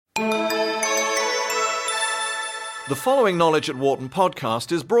The following Knowledge at Wharton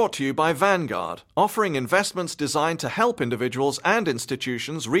podcast is brought to you by Vanguard, offering investments designed to help individuals and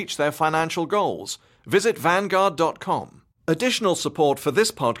institutions reach their financial goals. Visit Vanguard.com. Additional support for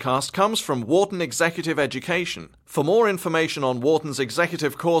this podcast comes from Wharton Executive Education. For more information on Wharton's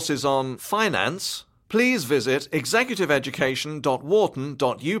executive courses on finance, please visit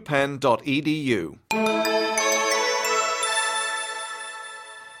executiveeducation.wharton.upenn.edu.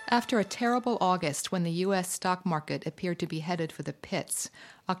 After a terrible August when the U.S. stock market appeared to be headed for the pits,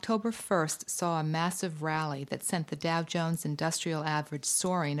 October 1st saw a massive rally that sent the Dow Jones Industrial Average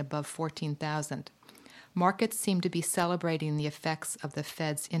soaring above 14,000. Markets seemed to be celebrating the effects of the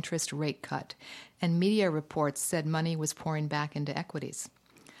Fed's interest rate cut, and media reports said money was pouring back into equities.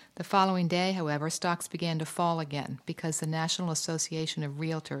 The following day, however, stocks began to fall again because the National Association of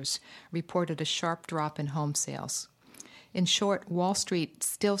Realtors reported a sharp drop in home sales. In short, Wall Street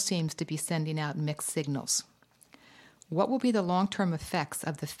still seems to be sending out mixed signals. What will be the long-term effects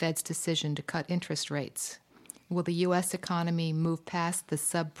of the Fed's decision to cut interest rates? Will the U.S. economy move past the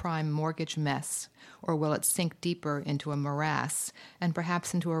subprime mortgage mess, or will it sink deeper into a morass and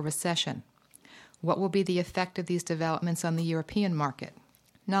perhaps into a recession? What will be the effect of these developments on the European market?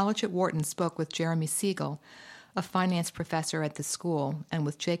 Knowledge at Wharton spoke with Jeremy Siegel, a finance professor at the school, and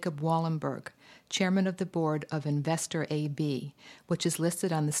with Jacob Wallenberg, chairman of the board of Investor AB, which is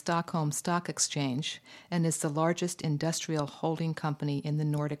listed on the Stockholm Stock Exchange and is the largest industrial holding company in the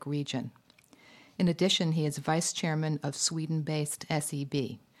Nordic region. In addition, he is vice chairman of Sweden-based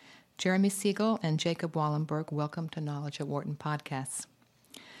SEB. Jeremy Siegel and Jacob Wallenberg, welcome to Knowledge at Wharton podcasts.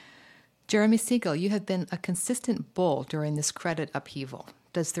 Jeremy Siegel, you have been a consistent bull during this credit upheaval.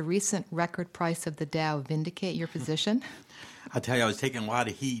 Does the recent record price of the Dow vindicate your position? I'll tell you, I was taking a lot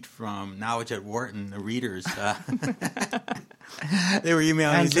of heat from Knowledge at Wharton, the readers. They were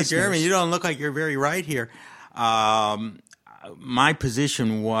emailing me, saying, Jeremy, you don't look like you're very right here. My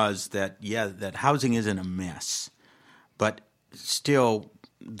position was that, that housing isn't a mess, but still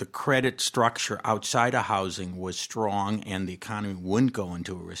the credit structure outside of housing was strong and the economy wouldn't go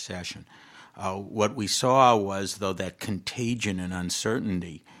into a recession. What we saw was, though, that contagion and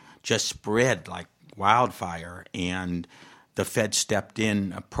uncertainty just spread like wildfire, and the Fed stepped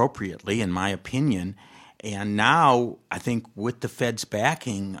in appropriately, in my opinion. And now I think with the Fed's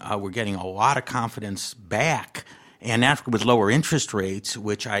backing, we're getting a lot of confidence back, and after with lower interest rates,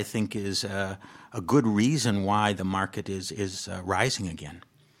 which I think is a good reason why the market is rising again.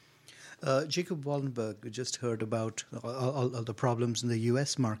 Jacob Wallenberg, we just heard about all the problems in the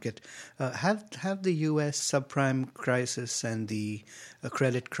U.S. market. Have the U.S. subprime crisis and the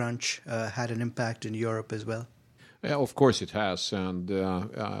credit crunch had an impact in Europe as well? Yeah, of course it has, and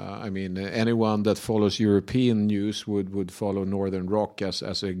I mean, anyone that follows European news would follow Northern Rock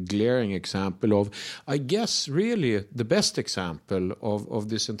as a glaring example of, I guess, really the best example of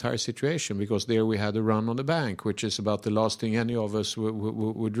this entire situation, because there we had a run on the bank, which is about the last thing any of us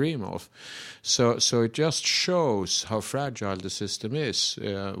would dream of. So it just shows how fragile the system is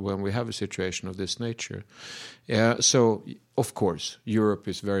when we have a situation of this nature. So, of course, Europe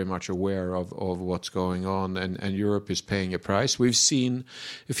is very much aware of what's going on, and Europe is paying a price. We've seen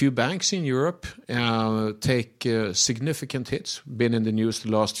a few banks in Europe take significant hits, been in the news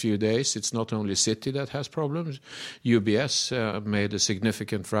the last few days. It's not only Citi that has problems. UBS made a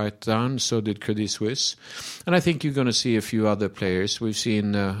significant write-down, so did Credit Suisse. And I think you're going to see a few other players. We've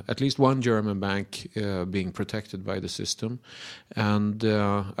seen at least one German bank being protected by the system. And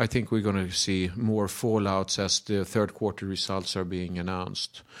I think we're going to see more fallouts as the third quarter results are being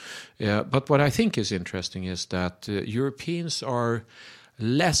announced. But what I think is interesting is that Europeans are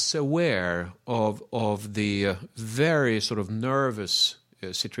less aware of the very sort of nervous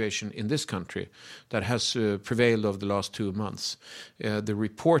situation in this country that has prevailed over the last 2 months. The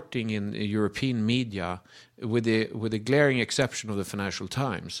reporting in European media, with the glaring exception of the Financial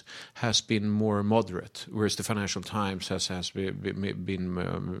Times, has been more moderate, whereas the Financial Times has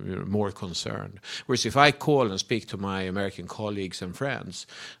been more concerned. Whereas if I call and speak to my American colleagues and friends,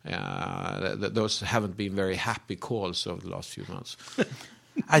 those haven't been very happy calls over the last few months.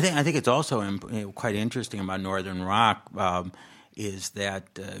 I think it's also quite interesting about Northern Rock is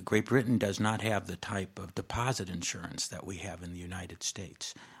that Great Britain does not have the type of deposit insurance that we have in the United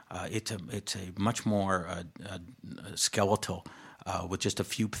States. It's a much more skeletal, with just a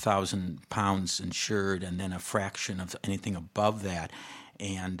few £1,000 insured, and then a fraction of anything above that.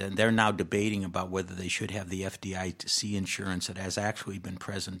 And they're now debating about whether they should have the FDIC insurance that has actually been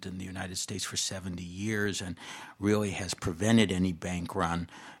present in the United States for 70 years and really has prevented any bank run.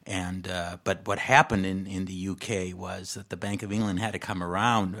 But what happened in the UK was that the Bank of England had to come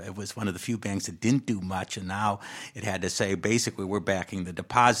around. It was one of the few banks that didn't do much, and now it had to say, basically, we're backing the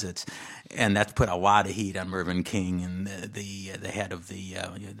deposits. And that's put a lot of heat on Mervyn King and the head of the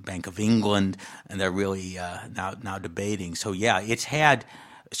Bank of England, and they're really now debating. So, yeah, it's had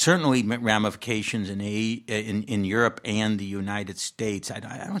certainly ramifications in Europe and the United States. I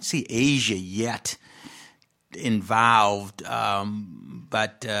don't see Asia yet involved,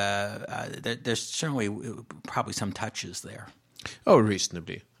 but there's certainly probably some touches there. Oh,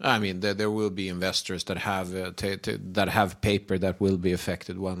 reasonably. I mean, there will be investors that have that have paper that will be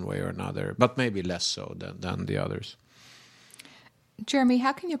affected one way or another, but maybe less so than the others. Jeremy,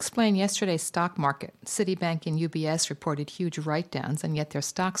 how can you explain yesterday's stock market? Citibank and UBS reported huge write-downs, and yet their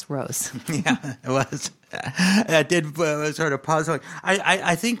stocks rose. Yeah, it was. That did sort of puzzle.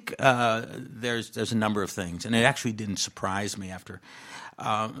 I think there's a number of things, and it actually didn't surprise me after.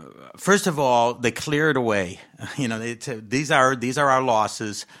 First of all, they cleared away. They said, these are our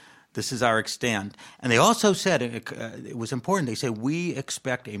losses. This is our extent. And they also said, it was important, they said, we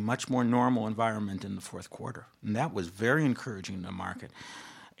expect a much more normal environment in the fourth quarter. And that was very encouraging to the market.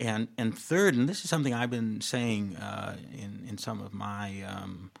 And third, and this is something I've been saying in some of my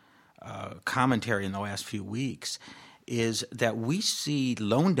commentary in the last few weeks, is that we see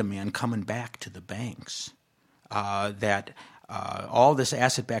loan demand coming back to the banks. All this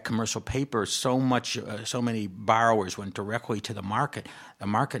asset-backed commercial paper, so many borrowers went directly to the market. The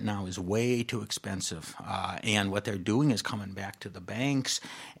market now is way too expensive, and what they're doing is coming back to the banks,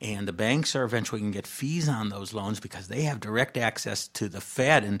 and the banks are eventually going to get fees on those loans because they have direct access to the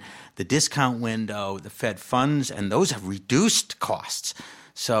Fed and the discount window, the Fed funds, and those have reduced costs.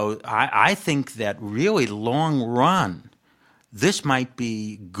 So I think that really long run, this might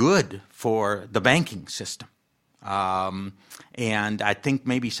be good for the banking system. And I think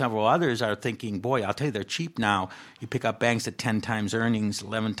maybe several others are thinking, boy, I'll tell you, they're cheap now. You pick up banks at 10 times earnings,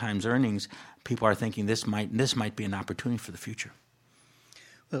 11 times earnings. People are thinking this might be an opportunity for the future.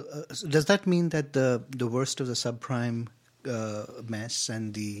 Well, does that mean that the worst of the subprime mess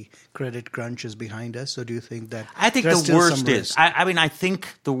and the credit crunch is behind us, or do you think that I think the worst is? I think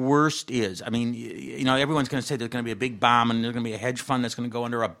the worst is. I mean, everyone's going to say there's going to be a big bomb and there's going to be a hedge fund that's going to go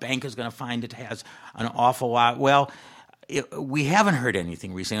under. A bank is going to find it has an awful lot. Well, we haven't heard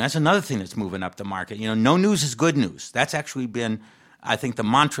anything recently. That's another thing that's moving up the market. No news is good news. That's actually been, I think, the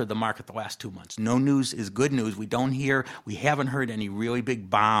mantra of the market the last 2 months. No news is good news. We haven't heard any really big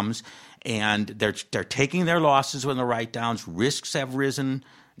bombs, and they're taking their losses when the write-downs. Risks have risen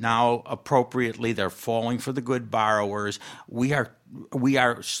now appropriately. They're falling for the good borrowers. We are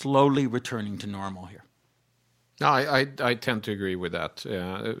slowly returning to normal here. No, I tend to agree with that,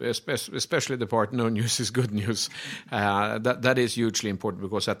 especially the part no news is good news. That is hugely important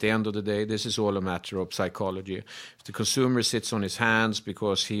because at the end of the day, this is all a matter of psychology. If the consumer sits on his hands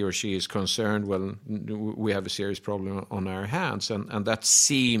because he or she is concerned, well, we have a serious problem on our hands, and that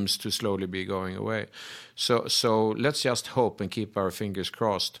seems to slowly be going away. So let's just hope and keep our fingers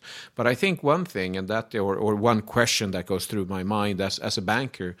crossed. But I think one thing, and that or one question that goes through my mind as a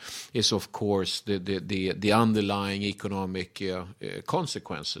banker is, of course, the underlying economic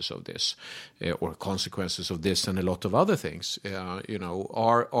consequences of this, or consequences of this and a lot of other things.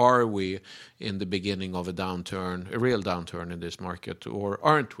 Are we in the beginning of a real downturn in this market, or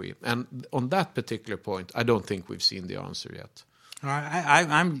aren't we? And on that particular point, I don't think we've seen the answer yet.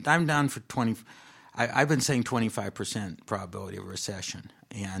 I'm down for 20. I've been saying 25% probability of recession,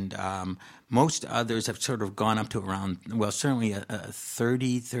 and most others have sort of gone up to around, well, certainly a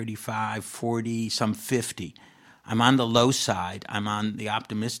 30, 35, 40, some 50. I'm on the low side. I'm on the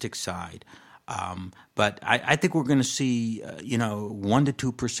optimistic side. But I think we're going to see, 1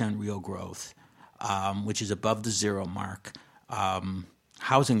 to 2% real growth, which is above the zero mark.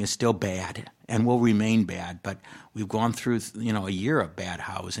 Housing is still bad and will remain bad, but we've gone through, a year of bad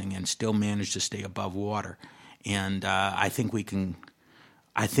housing and still managed to stay above water. And I think we can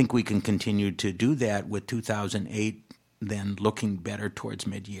continue to do that with 2008 then looking better towards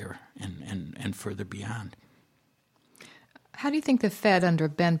mid-year and further beyond. How do you think the Fed under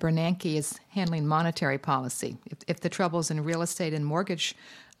Ben Bernanke is handling monetary policy? If the troubles in real estate and mortgage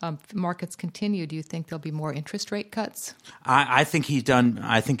markets continue, do you think there'll be more interest rate cuts? I think he's done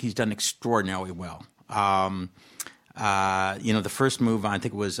extraordinarily well. The first move, I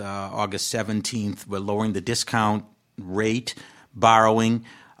think it was August 17th, we're lowering the discount rate, borrowing.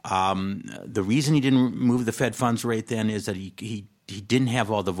 The reason he didn't move the Fed funds rate then is that he he didn't have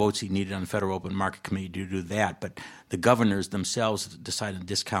all the votes he needed on the Federal Open Market Committee to do that, but the governors themselves decided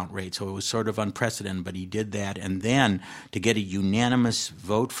discount rate, so it was sort of unprecedented, but he did that. And then to get a unanimous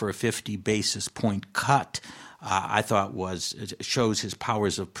vote for a 50 basis point cut, I thought shows his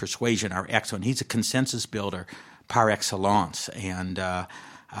powers of persuasion are excellent. He's a consensus builder par excellence, and let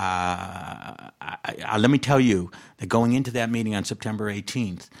me tell you that going into that meeting on September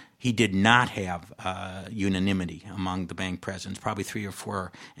 18th, he did not have unanimity among the bank presidents, probably 3 or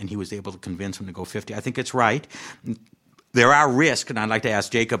 4, and he was able to convince them to go 50. I think it's right. There are risks, and I'd like to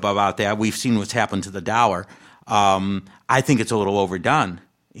ask Jacob about that. We've seen what's happened to the dollar. I think it's a little overdone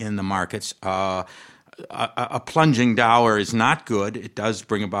in the markets. A plunging dollar is not good. It does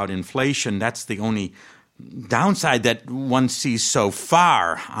bring about inflation. That's the only downside that one sees so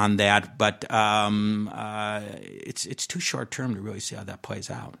far on that, but it's too short term to really see how that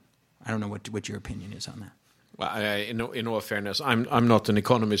plays out. I don't know what your opinion is on that. Well, in all fairness, I'm not an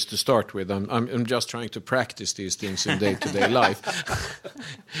economist to start with. I'm just trying to practice these things in day-to-day life.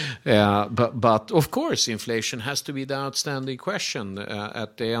 But of course, inflation has to be the outstanding question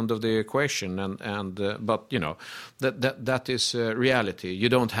at the end of the equation. But you know that is reality. You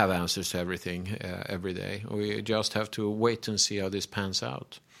don't have answers to everything every day. We just have to wait and see how this pans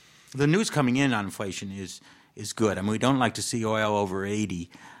out. The news coming in on inflation is good. I mean, we don't like to see oil over 80.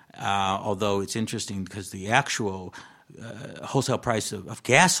 Although it's interesting because the actual wholesale price of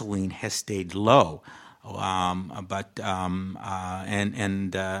gasoline has stayed low, but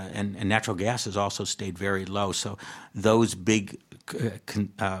natural gas has also stayed very low. So those big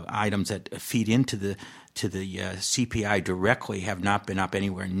items that feed into the CPI directly have not been up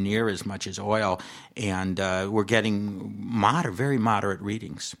anywhere near as much as oil, and we're getting very moderate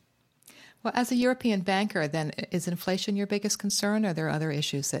readings. Well, as a European banker, then, is inflation your biggest concern, or are there other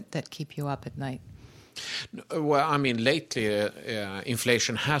issues that keep you up at night? Well, I mean, lately,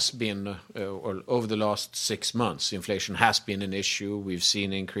 inflation has been, or over the last 6 months, inflation has been an issue. We've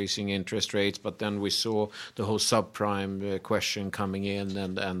seen increasing interest rates, but then we saw the whole subprime question coming in,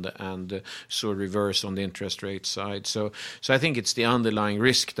 and saw reverse on the interest rate side. So I think it's the underlying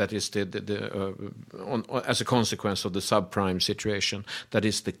risk that is as a consequence of the subprime situation that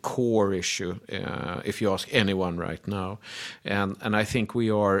is the core issue, if you ask anyone right now. And I think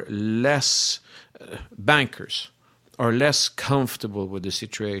we are less. Bankers are less comfortable with the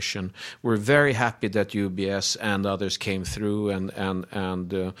situation. We're very happy that UBS and others came through and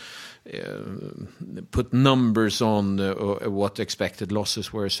put numbers on what expected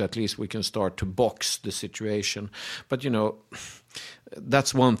losses were, so at least we can start to box the situation. But, you know,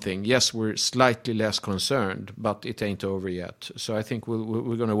 that's one thing. Yes, we're slightly less concerned, but it ain't over yet. So I think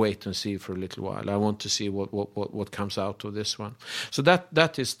we're going to wait and see for a little while. I want to see what comes out of this one. So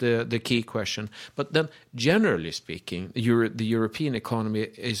that is the key question. But then, generally speaking, the European economy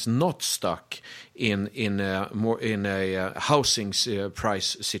is not stuck in a housing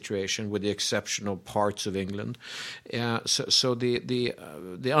price situation, with the exception of parts of England. So the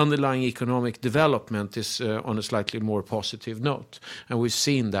underlying economic development is on a slightly more positive note. And we've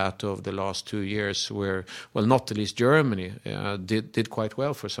seen that over the last 2 years where, well, not the least Germany did quite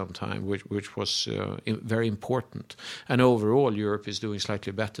well for some time, which was very important. And overall, Europe is doing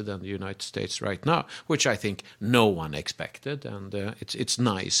slightly better than the United States right now, which I think no one expected. And it's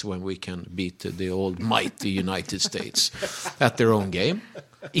nice when we can beat the old mighty United States at their own game.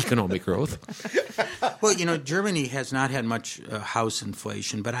 Economic growth. Well, you know, Germany has not had much house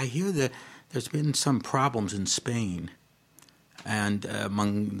inflation, but I hear that there's been some problems in Spain. And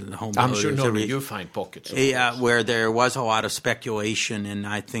among the home I'm sure you find pockets. Where there was a lot of speculation, and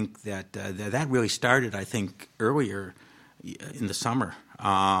I think that that really started, I think, earlier in the summer.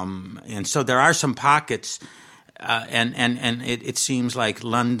 And so there are some pockets, and it seems like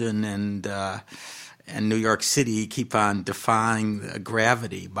London and New York City keep on defying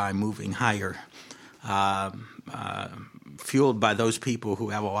gravity by moving higher, fueled by those people who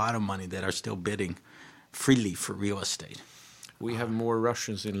have a lot of money that are still bidding freely for real estate. We have more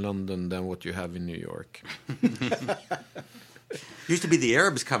Russians in London than what you have in New York. Used to be the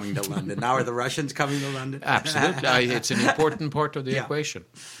Arabs coming to London. Now are the Russians coming to London? Absolutely. It's an important part of the equation.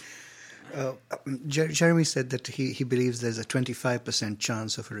 Jeremy said that he believes there's a 25%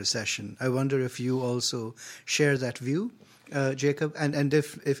 chance of a recession. I wonder if you also share that view, Jacob, and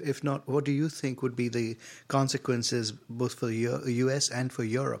if not, what do you think would be the consequences both for the U.S. and for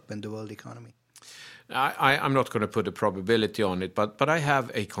Europe and the world economy? I'm not going to put a probability on it, but I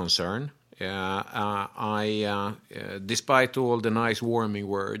have a concern. Despite all the nice warming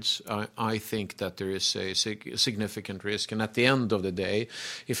words, I think that there is a significant risk. And at the end of the day,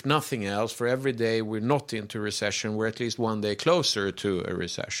 if nothing else, for every day we're not into recession, we're at least one day closer to a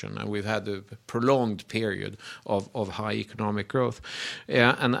recession. And we've had a prolonged period of high economic growth.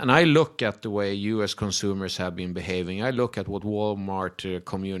 And I look at the way U.S. consumers have been behaving. I look at what Walmart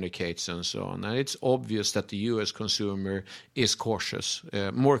communicates and so on. And it's obvious that the U.S. consumer is cautious,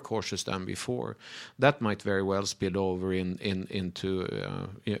 more cautious than before. That might very well spill over into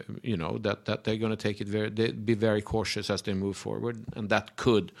that they're going to take it be very cautious as they move forward, and that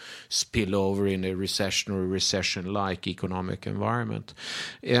could spill over in a recession or a recession-like economic environment.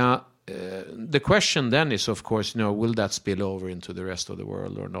 The question then is, of course, will that spill over into the rest of the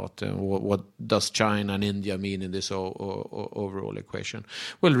world or not? What does China and India mean in this overall equation?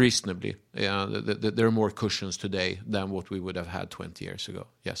 Well, reasonably. There are more cushions today than what we would have had 20 years ago,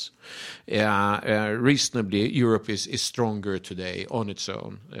 yes. Reasonably, Europe is stronger today on its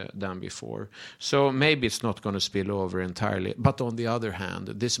own than before. So maybe it's not going to spill over entirely. But on the other hand,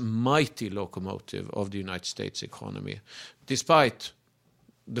 this mighty locomotive of the United States economy, despite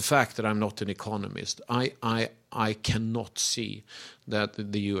the fact that I'm not an economist, I cannot see that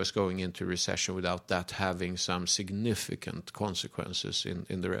the U.S. going into recession without that having some significant consequences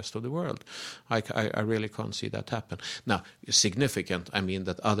in the rest of the world. I really can't see that happen. Now, significant, I mean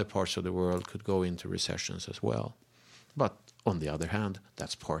that other parts of the world could go into recessions as well. But on the other hand,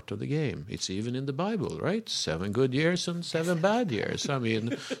 that's part of the game. It's even in the Bible, right? 7 good years and 7 bad years. I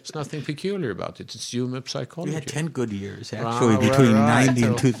mean, it's nothing peculiar about it. It's human psychology. We had 10 good years, actually, between 90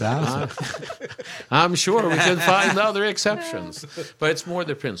 and 2000. I'm sure we can find other exceptions. But it's more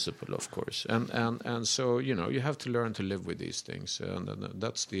the principle, of course. And so, you have to learn to live with these things. And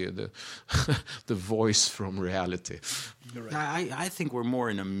that's the voice from reality. I think we're more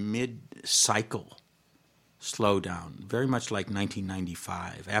in a mid-cycle slowdown, very much like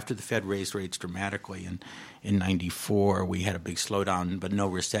 1995. After the Fed raised rates dramatically in 94, we had a big slowdown, but no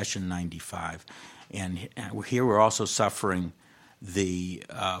recession in 95. And here we're also suffering the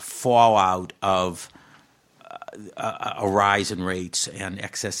fallout of a rise in rates and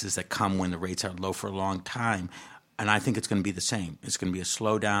excesses that come when the rates are low for a long time. And I think it's going to be the same. It's going to be a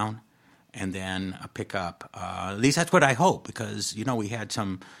slowdown and then a pickup. At least that's what I hope, because, we had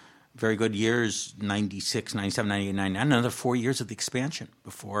some very good years, 96, 97, 98, 99, another 4 years of the expansion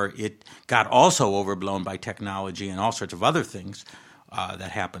before it got also overblown by technology and all sorts of other things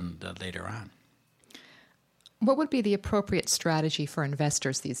that happened later on. What would be the appropriate strategy for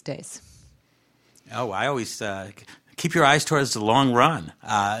investors these days? Oh, I always keep your eyes towards the long run.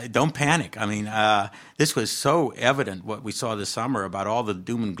 Don't panic. I mean, this was so evident what we saw this summer about all the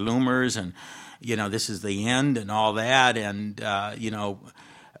doom and gloomers and, this is the end and all that. And,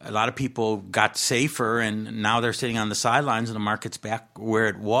 a lot of people got safer, and now they're sitting on the sidelines, and the market's back where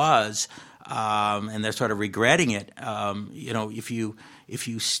it was, and they're sort of regretting it. If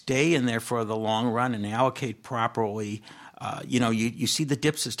you stay in there for the long run and allocate properly, you see the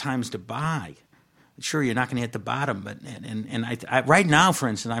dips as times to buy. Sure, you're not going to hit the bottom, but I right now, for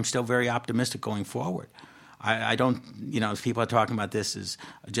instance, I'm still very optimistic going forward. I don't, if people are talking about this as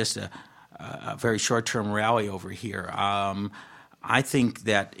just a very short-term rally over here. I think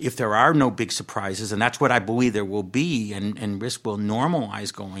that if there are no big surprises, and that's what I believe there will be, and risk will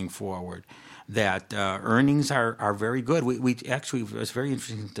normalize going forward, that earnings are very good. We actually, it was a very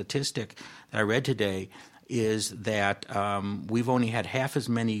interesting statistic that I read today, is that we've only had half as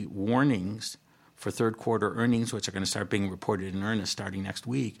many warnings for third quarter earnings, which are going to start being reported in earnest starting next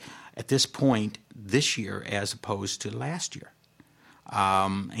week, at this point this year as opposed to last year.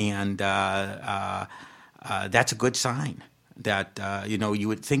 That's a good sign. That you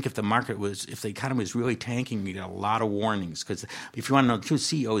would think if the economy was really tanking, you get a lot of warnings. Because if you want to know the truth,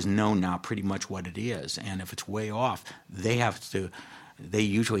 CEOs know now pretty much what it is, and if it's way off, they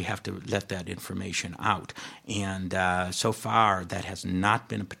usually have to let that information out. And so far, that has not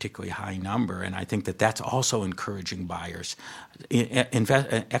been a particularly high number, and I think that that's also encouraging buyers.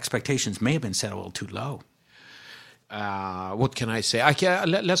 Expectations may have been set a little too low. What can I say?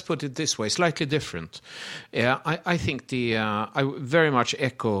 Let's put it this way, slightly different. I think I very much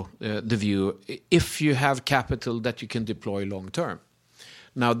echo the view, if you have capital that you can deploy long term.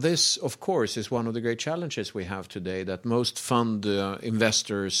 Now, this, of course, is one of the great challenges we have today, that most fund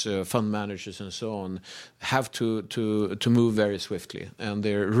investors, fund managers and so on have to move very swiftly, and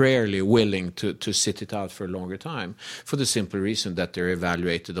they're rarely willing to sit it out for a longer time, for the simple reason that they're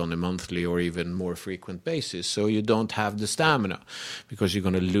evaluated on a monthly or even more frequent basis. So you don't have the stamina, because you're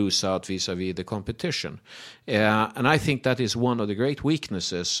going to lose out vis-a-vis the competition. And I think that is one of the great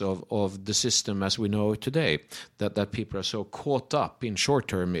weaknesses of the system as we know it today, that people are so caught up in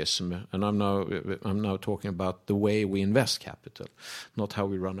short-termism. And I'm now talking about the way we invest capital, not how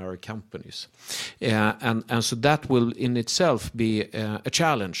we run our companies. And so that will in itself be a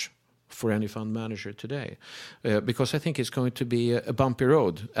challenge for any fund manager today, because I think it's going to be a bumpy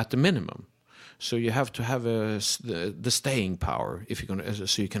road at the minimum. So you have to have the staying power if you're going to,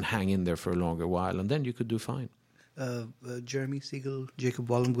 so you can hang in there for a longer while, and then you could do fine. Jeremy Siegel, Jacob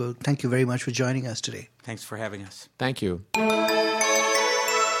Wallenberg, thank you very much for joining us today. Thanks for having us. Thank you.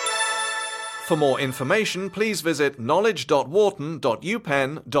 For more information, please visit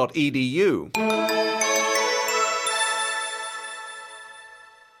knowledge.wharton.upenn.edu.